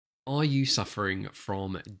Are you suffering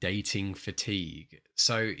from dating fatigue?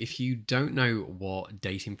 So, if you don't know what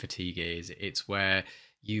dating fatigue is, it's where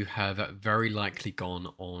you have very likely gone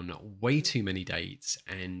on way too many dates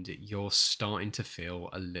and you're starting to feel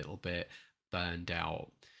a little bit burned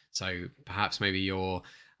out. So, perhaps maybe you're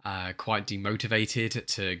quite demotivated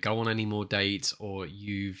to go on any more dates, or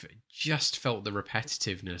you've just felt the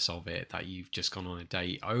repetitiveness of it, that you've just gone on a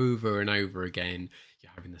date over and over again.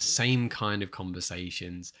 You're having the same kind of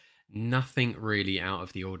conversations, nothing really out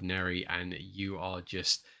of the ordinary, and you are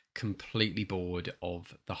just completely bored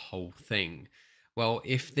of the whole thing. Well,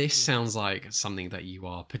 if this sounds like something that you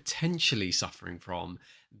are potentially suffering from,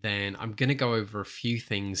 then I'm going to go over a few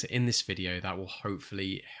things in this video that will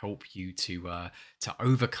hopefully help you to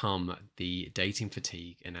overcome the dating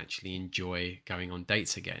fatigue and actually enjoy going on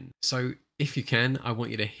dates again. So if you can, I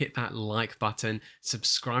want you to hit that like button,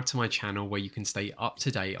 subscribe to my channel where you can stay up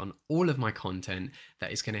to date on all of my content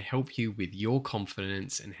that is going to help you with your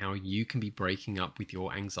confidence and how you can be breaking up with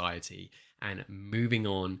your anxiety and moving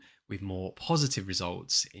on with more positive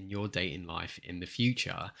results in your dating life in the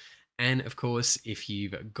future. And of course, if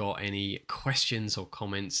you've got any questions or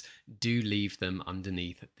comments, do leave them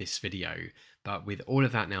underneath this video. But with all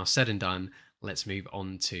of that now said and done, let's move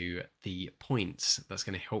on to the points that's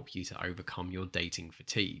going to help you to overcome your dating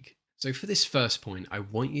fatigue. So for this first point, I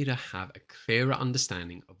want you to have a clearer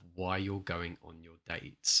understanding of why you're going on your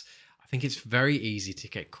dates. I think it's very easy to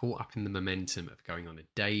get caught up in the momentum of going on a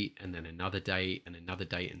date and then another date and another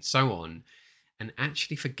date and so on, and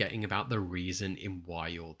actually forgetting about the reason in why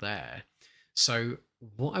you're there. So,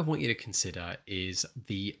 what I want you to consider is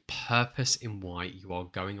the purpose in why you are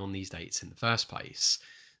going on these dates in the first place.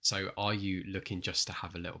 So, are you looking just to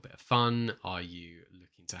have a little bit of fun? Are you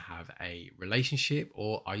looking to have a relationship?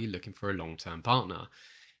 Or are you looking for a long term partner?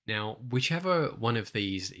 Now, whichever one of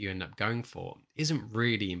these you end up going for isn't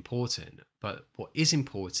really important, but what is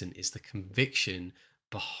important is the conviction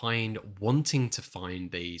behind wanting to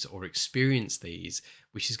find these or experience these,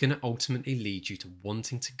 which is going to ultimately lead you to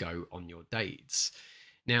wanting to go on your dates.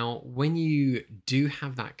 Now, when you do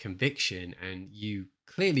have that conviction and you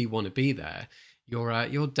clearly want to be there,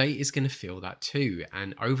 your date is going to feel that too,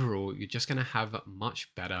 and overall, you're just going to have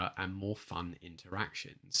much better and more fun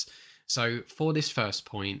interactions. So, for this first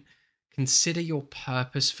point, consider your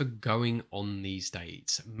purpose for going on these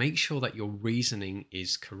dates. Make sure that your reasoning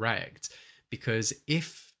is correct, because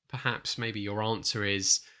if perhaps maybe your answer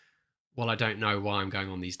is, well, I don't know why I'm going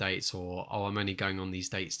on these dates, or, oh, I'm only going on these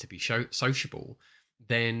dates to be sociable,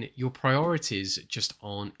 then your priorities just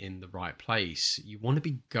aren't in the right place. You want to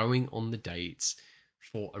be going on the dates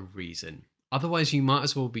for a reason. Otherwise, you might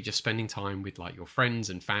as well be just spending time with like your friends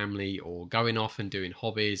and family, or going off and doing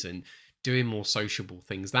hobbies and doing more sociable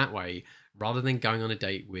things that way, rather than going on a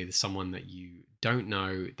date with someone that you don't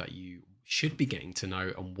know, that you should be getting to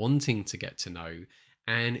know and wanting to get to know,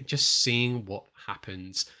 and just seeing what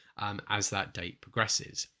happens as that date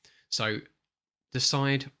progresses. So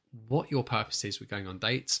decide what your purpose is with going on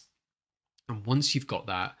dates. And once you've got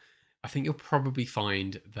that, I think you'll probably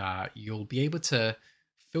find that you'll be able to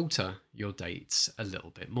filter your dates a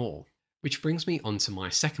little bit more. Which brings me on to my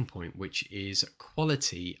second point, which is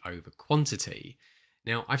quality over quantity.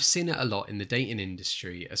 Now, I've seen it a lot in the dating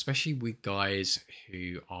industry, especially with guys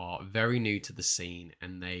who are very new to the scene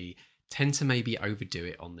and they tend to maybe overdo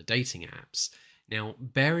it on the dating apps. Now,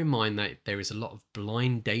 bear in mind that there is a lot of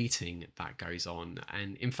blind dating that goes on.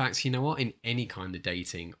 And in fact, you know what? In any kind of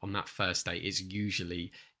dating, on that first date is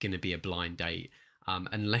usually going to be a blind date.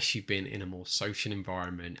 Unless you've been in a more social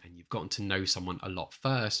environment and you've gotten to know someone a lot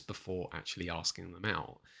first before actually asking them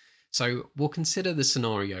out. So we'll consider the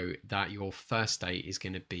scenario that your first date is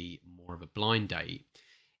going to be more of a blind date.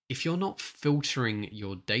 If you're not filtering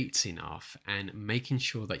your dates enough and making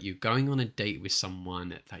sure that you're going on a date with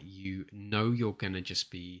someone that you know you're going to just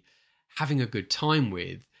be having a good time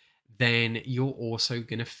with, then you're also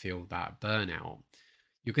going to feel that burnout.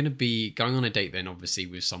 You're going to be going on a date then, obviously,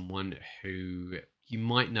 with someone who you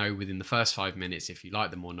might know within the first 5 minutes if you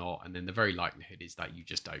like them or not. And then the very likelihood is that you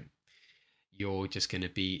just don't. You're just going to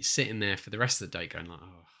be sitting there for the rest of the day going like,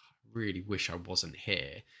 oh, I really wish I wasn't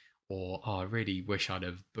here. Or, oh, I really wish I'd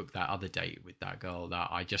have booked that other date with that girl that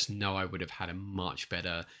I just know I would have had a much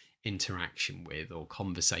better interaction with or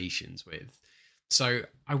conversations with. So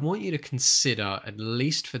I want you to consider, at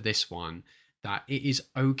least for this one, that it is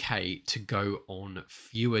okay to go on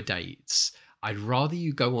fewer dates. I'd rather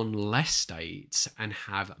you go on less dates and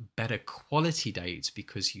have better quality dates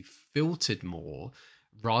because you filtered more,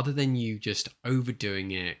 rather than you just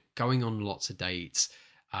overdoing it, going on lots of dates,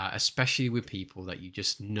 especially with people that you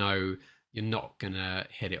just know you're not going to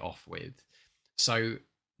hit it off with. So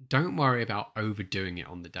don't worry about overdoing it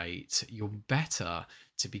on the date. You're better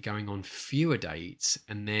to be going on fewer dates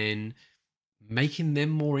and then making them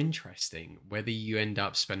more interesting, whether you end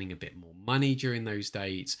up spending a bit more money during those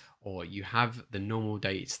dates or you have the normal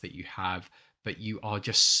dates that you have, but you are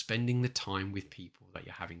just spending the time with people that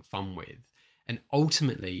you're having fun with. And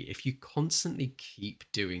ultimately, if you constantly keep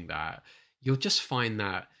doing that, you'll just find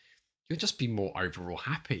that you'll just be more overall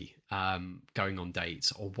happy going on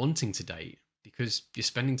dates or wanting to date because you're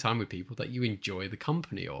spending time with people that you enjoy the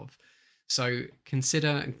company of. So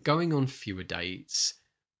consider going on fewer dates,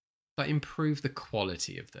 but improve the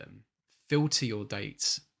quality of them. Filter your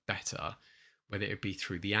dates better, whether it be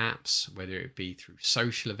through the apps, whether it be through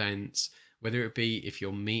social events, whether it be if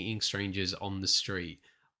you're meeting strangers on the street.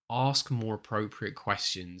 Ask more appropriate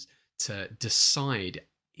questions to decide,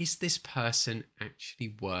 is this person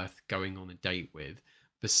actually worth going on a date with,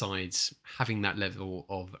 besides having that level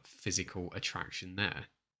of physical attraction there?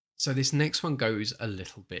 So, this next one goes a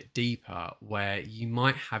little bit deeper, where you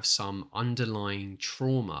might have some underlying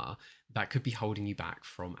trauma that could be holding you back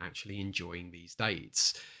from actually enjoying these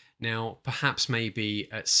dates. Now, perhaps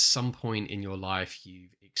maybe at some point in your life,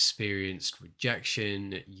 you've experienced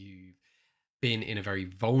rejection, you've been in a very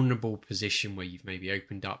vulnerable position where you've maybe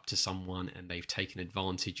opened up to someone and they've taken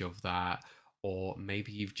advantage of that, or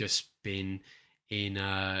maybe you've just been in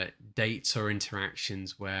dates or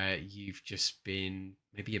interactions where you've just been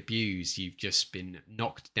maybe abused, you've just been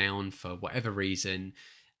knocked down for whatever reason,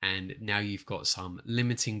 and now you've got some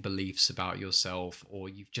limiting beliefs about yourself, or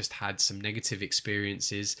you've just had some negative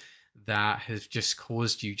experiences that have just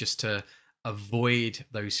caused you just to avoid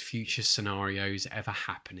those future scenarios ever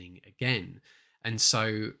happening again. And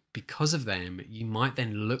so, because of them, you might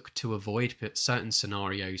then look to avoid certain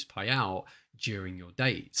scenarios play out during your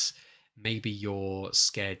dates. Maybe you're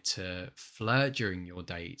scared to flirt during your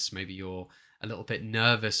dates. Maybe you're a little bit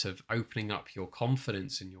nervous of opening up your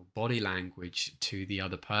confidence and your body language to the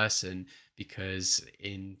other person because,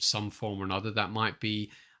 in some form or another, that might be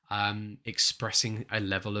expressing a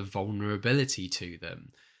level of vulnerability to them.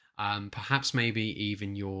 Perhaps maybe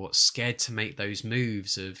even you're scared to make those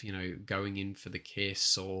moves of, going in for the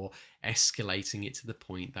kiss or escalating it to the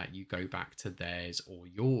point that you go back to theirs or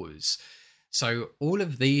yours. So, all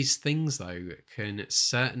of these things, though, can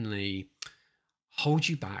certainly hold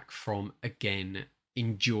you back from, again,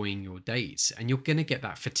 enjoying your dates. And you're going to get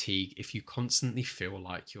that fatigue if you constantly feel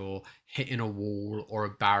like you're hitting a wall or a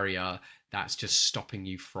barrier that's just stopping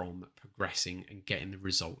you from progressing and getting the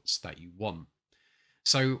results that you want.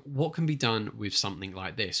 So, what can be done with something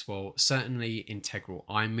like this? Well, certainly integral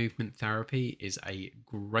eye movement therapy is a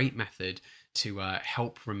great method to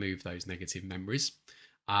help remove those negative memories.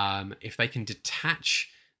 If they can detach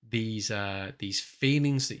these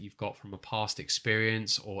feelings that you've got from a past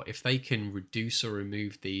experience, or if they can reduce or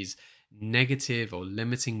remove these negative or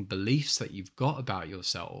limiting beliefs that you've got about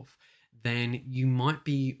yourself, then you might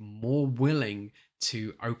be more willing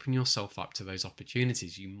to open yourself up to those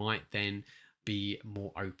opportunities. You might then be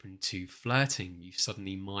more open to flirting. You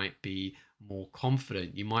suddenly might be more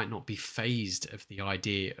confident. You might not be phased of the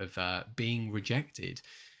idea of being rejected.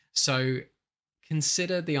 So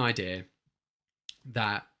consider the idea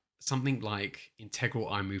that something like integral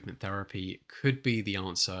eye movement therapy could be the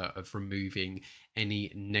answer of removing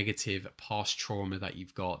any negative past trauma that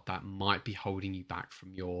you've got that might be holding you back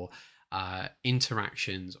from your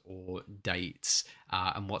interactions or dates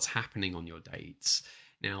and what's happening on your dates.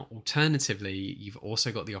 Now, alternatively, you've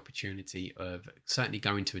also got the opportunity of certainly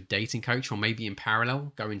going to a dating coach, or maybe in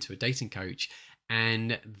parallel, going to a dating coach,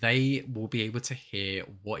 and they will be able to hear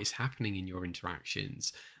what is happening in your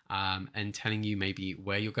interactions and telling you maybe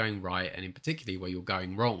where you're going right and in particularly where you're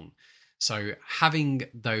going wrong. So having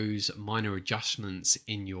those minor adjustments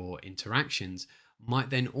in your interactions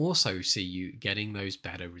might then also see you getting those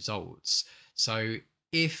better results. So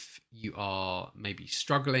if you are maybe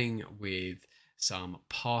struggling with some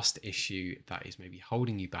past issue that is maybe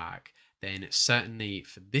holding you back, then certainly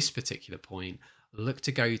for this particular point, look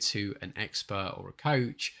to go to an expert or a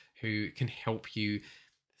coach who can help you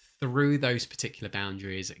through those particular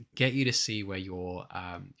boundaries, get you to see where your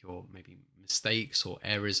maybe mistakes or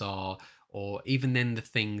errors are, or even then the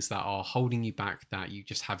things that are holding you back that you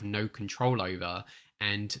just have no control over,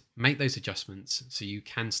 and make those adjustments so you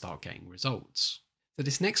can start getting results. So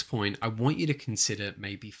this next point, I want you to consider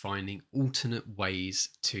maybe finding alternate ways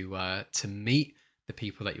to meet the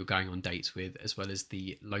people that you're going on dates with, as well as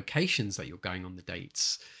the locations that you're going on the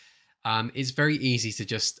dates. It's very easy to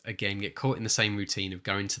just, again, get caught in the same routine of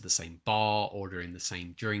going to the same bar, ordering the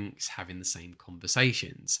same drinks, having the same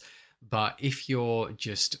conversations. But if you're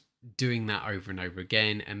just doing that over and over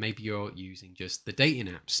again, and maybe you're using just the dating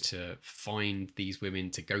apps to find these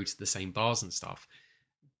women to go to the same bars and stuff,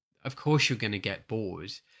 of course you're going to get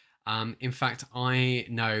bored. In fact, I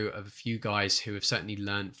know of a few guys who have certainly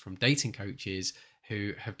learned from dating coaches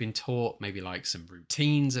who have been taught maybe like some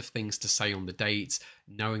routines of things to say on the dates,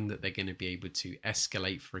 knowing that they're going to be able to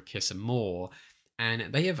escalate for a kiss and more.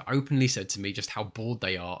 And they have openly said to me just how bored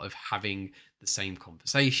they are of having the same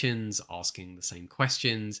conversations, asking the same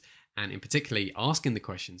questions, and in particularly asking the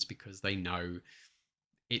questions because they know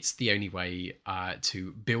it's the only way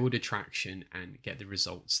to build attraction and get the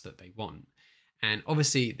results that they want. And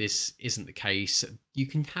obviously, this isn't the case. You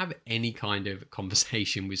can have any kind of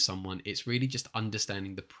conversation with someone. It's really just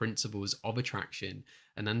understanding the principles of attraction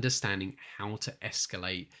and understanding how to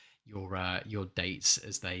escalate your dates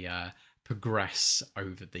as they progress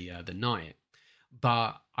over the night.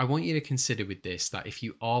 But I want you to consider with this that if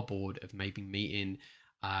you are bored of maybe meeting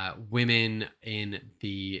women in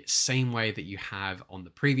the same way that you have on the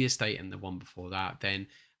previous date and the one before that, then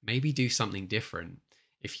maybe do something different.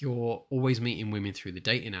 If you're always meeting women through the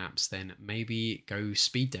dating apps, then maybe go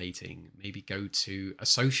speed dating, maybe go to a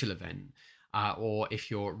social event. Or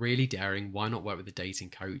if you're really daring, why not work with a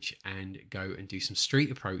dating coach and go and do some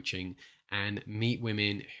street approaching and meet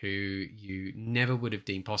women who you never would have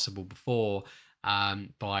deemed possible before,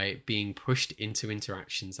 by being pushed into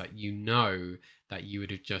interactions that you know that you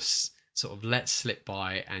would have just sort of let slip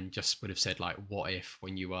by and just would have said like what if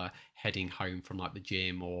when you were heading home from like the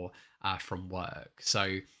gym or from work.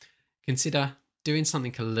 So consider doing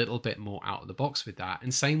something a little bit more out of the box with that,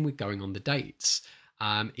 and same with going on the dates.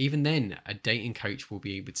 Even then, a dating coach will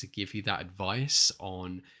be able to give you that advice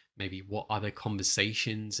on maybe what other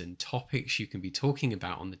conversations and topics you can be talking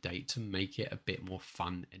about on the date to make it a bit more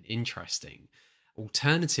fun and interesting.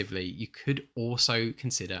 Alternatively, you could also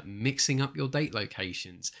consider mixing up your date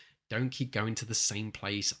locations. Don't keep going to the same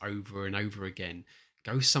place over and over again.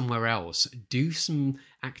 Go somewhere else. Do some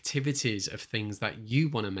activities of things that you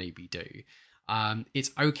want to maybe do.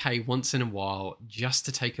 It's okay once in a while just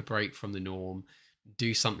to take a break from the norm,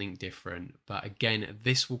 do something different. But again,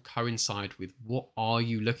 this will coincide with what are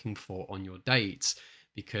you looking for on your dates?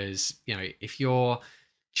 Because, if you're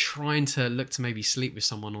trying to look to maybe sleep with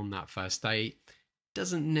someone on that first date,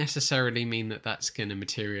 doesn't necessarily mean that that's going to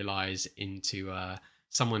materialize into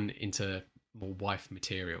someone into more wife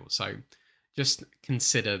material. So just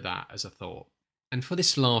consider that as a thought. And for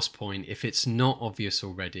this last point, if it's not obvious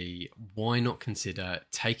already, why not consider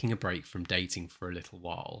taking a break from dating for a little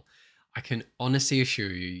while? I can honestly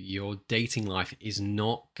assure you, your dating life is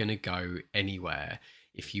not going to go anywhere.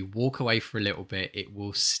 If you walk away for a little bit, it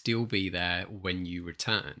will still be there when you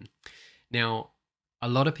return. Now, a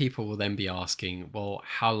lot of people will then be asking, well,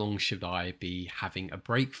 how long should I be having a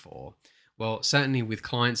break for? Well, certainly with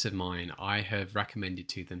clients of mine, I have recommended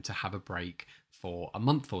to them to have a break for a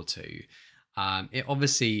month or two. It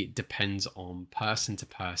obviously depends on person to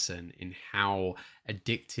person in how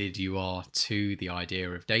addicted you are to the idea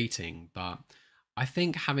of dating, but I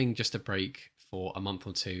think having just a break for a month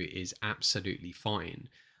or two is absolutely fine.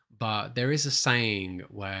 But there is a saying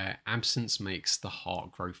where absence makes the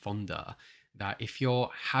heart grow fonder. That if you're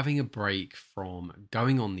having a break from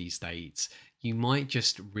going on these dates, you might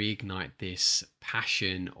just reignite this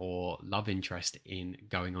passion or love interest in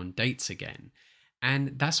going on dates again.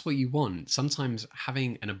 And that's what you want. Sometimes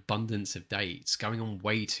having an abundance of dates, going on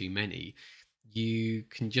way too many, you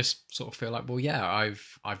can just sort of feel like, well, yeah,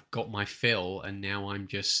 I've got my fill and now I'm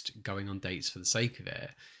just going on dates for the sake of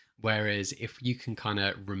it. Whereas if you can kind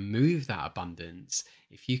of remove that abundance,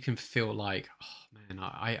 if you can feel like, oh man,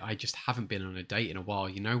 I just haven't been on a date in a while,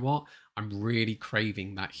 you know what? I'm really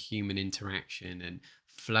craving that human interaction and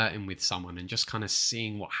flirting with someone and just kind of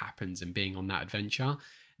seeing what happens and being on that adventure,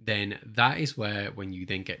 then that is where when you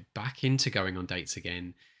then get back into going on dates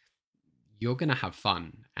again, you're going to have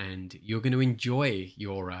fun and you're going to enjoy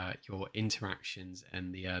your interactions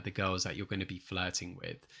and the girls that you're going to be flirting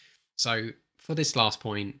with. So for this last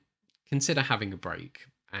point, consider having a break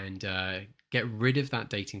and get rid of that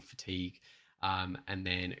dating fatigue, and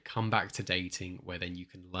then come back to dating where then you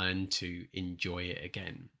can learn to enjoy it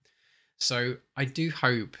again. So I do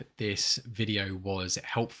hope this video was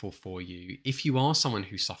helpful for you. If you are someone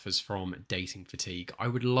who suffers from dating fatigue, I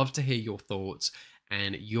would love to hear your thoughts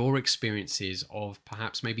and your experiences of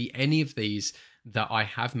perhaps maybe any of these that I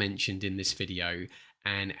have mentioned in this video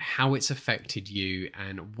and how it's affected you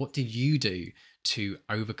and what did you do to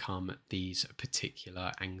overcome these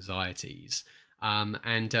particular anxieties.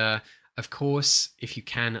 And of course, if you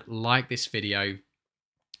can, like this video,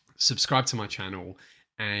 subscribe to my channel,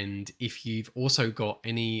 And if you've also got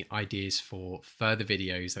any ideas for further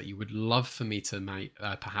videos that you would love for me to make,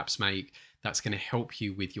 perhaps make, that's going to help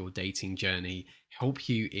you with your dating journey, help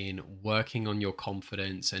you in working on your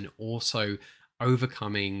confidence, and also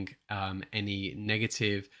overcoming any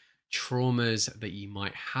negative traumas that you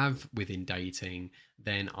might have within dating,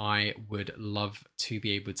 then I would love to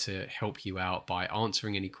be able to help you out by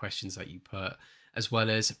answering any questions that you put, as well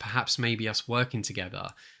as perhaps maybe us working together,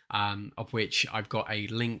 of which I've got a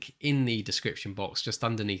link in the description box just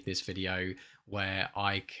underneath this video where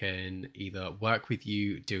I can either work with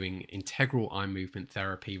you doing integral eye movement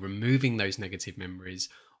therapy, removing those negative memories,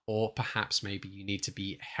 or perhaps maybe you need to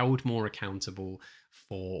be held more accountable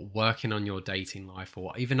for working on your dating life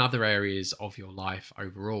or even other areas of your life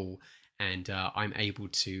overall. And I'm able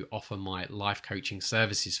to offer my life coaching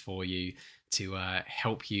services for you to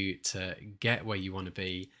help you to get where you want to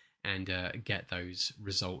be and get those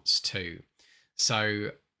results too.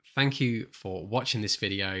 So thank you for watching this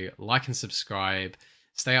video. Like and subscribe.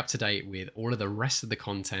 Stay up to date with all of the rest of the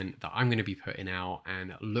content that I'm going to be putting out,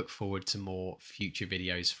 and look forward to more future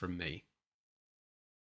videos from me.